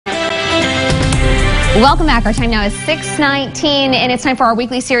Welcome back. Our time now is 6:19, and it's time for our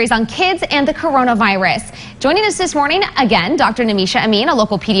weekly series on kids and the coronavirus. Joining us this morning, again, Dr. Amin, a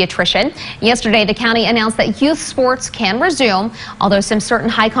local pediatrician. Yesterday, the county announced that youth sports can resume, although some certain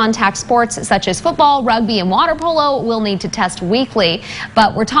high-contact sports, such as football, rugby, and water polo, will need to test weekly.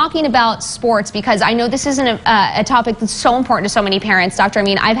 But we're talking about sports because I know this isn't a topic that's so important to so many parents. Dr.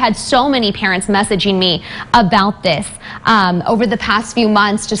 Amin, I've had so many parents messaging me about this over the past few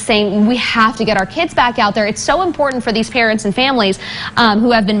months, just saying we have to get our kids back out there. It's so important for these parents and families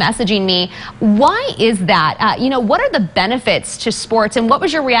who have been messaging me. Why is that? What are the benefits to sports, and what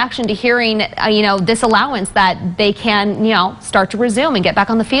was your reaction to hearing, this allowance that they can, start to resume and get back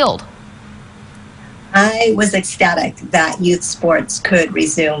on the field? I was ecstatic that youth sports could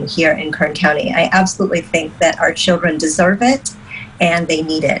resume here in Kern County. I absolutely think that our children deserve it and they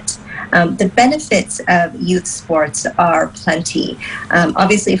need it. The benefits of youth sports are plenty.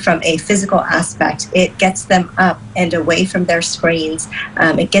 Obviously, from a physical aspect, it gets them up and away from their screens.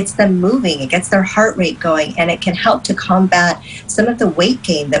 It gets them moving, it gets their heart rate going, and it can help to combat some of the weight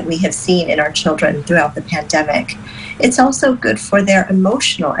gain that we have seen in our children throughout the pandemic. It's also good for their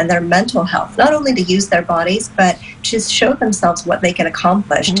emotional and their mental health, not only to use their bodies, but to show themselves what they can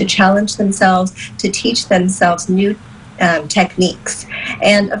accomplish, to challenge themselves, to teach themselves new techniques.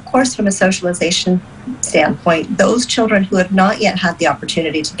 And of course, from a socialization standpoint, those children who have not yet had the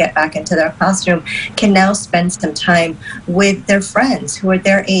opportunity to get back into their classroom can now spend some time with their friends who are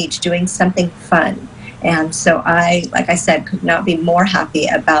their age doing something fun. And so I, like I said, could not be more happy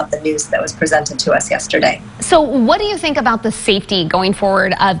about the news that was presented to us yesterday. So what do you think about the safety going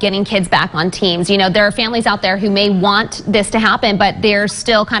forward of getting kids back on teams? There are families out there who may want this to happen, but they're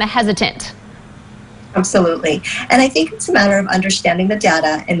still kind of hesitant. Absolutely. And I think it's a matter of understanding the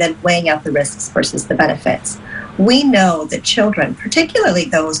data and then weighing out the risks versus the benefits. We know that children, particularly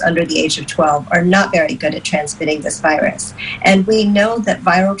those under the age of 12, are not very good at transmitting this virus. And we know that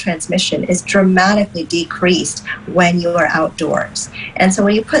viral transmission is dramatically decreased when you are outdoors. And so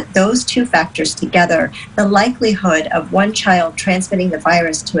when you put those two factors together, the likelihood of one child transmitting the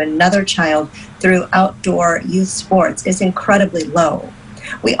virus to another child through outdoor youth sports is incredibly low.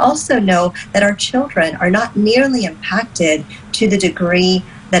 We also know that our children are not nearly impacted to the degree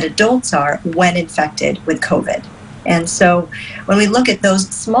that adults are when infected with COVID. And so when we look at those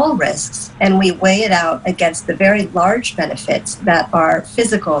small risks and we weigh it out against the very large benefits that are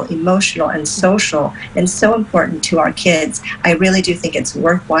physical, emotional, and social, and so important to our kids, I really do think it's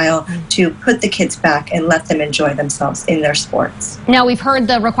worthwhile to put the kids back and let them enjoy themselves in their sports. Now, we've heard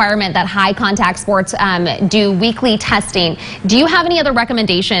the requirement that high contact sports do weekly testing. Do you have any other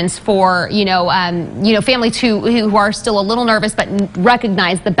recommendations for, families who are still a little nervous but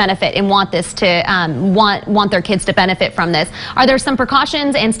recognize the benefit and want this to want their kids to benefit from this? Are there some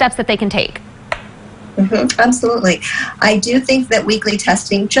precautions and steps that they can take? Absolutely. I do think that weekly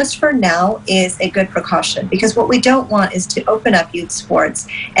testing, just for now, is a good precaution, because what we don't want is to open up youth sports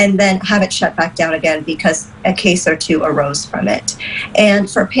and then have it shut back down again because a case or two arose from it. And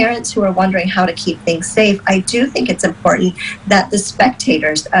for parents who are wondering how to keep things safe, I do think it's important that the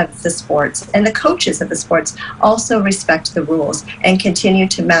spectators of the sports and the coaches of the sports also respect the rules and continue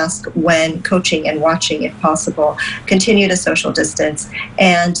to mask when coaching and watching if possible, continue to social distance,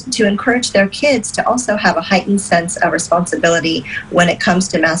 and to encourage their kids to also have a heightened sense of responsibility when it comes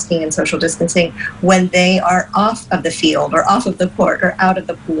to masking and social distancing when they are off of the field or off of the court or out of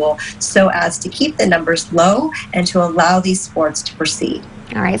the pool, so as to keep the numbers low and to allow these sports to proceed.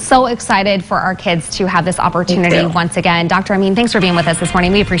 All right, so excited for our kids to have this opportunity once again. Dr. Amin, thanks for being with us this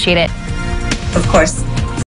morning. We appreciate it. Of course.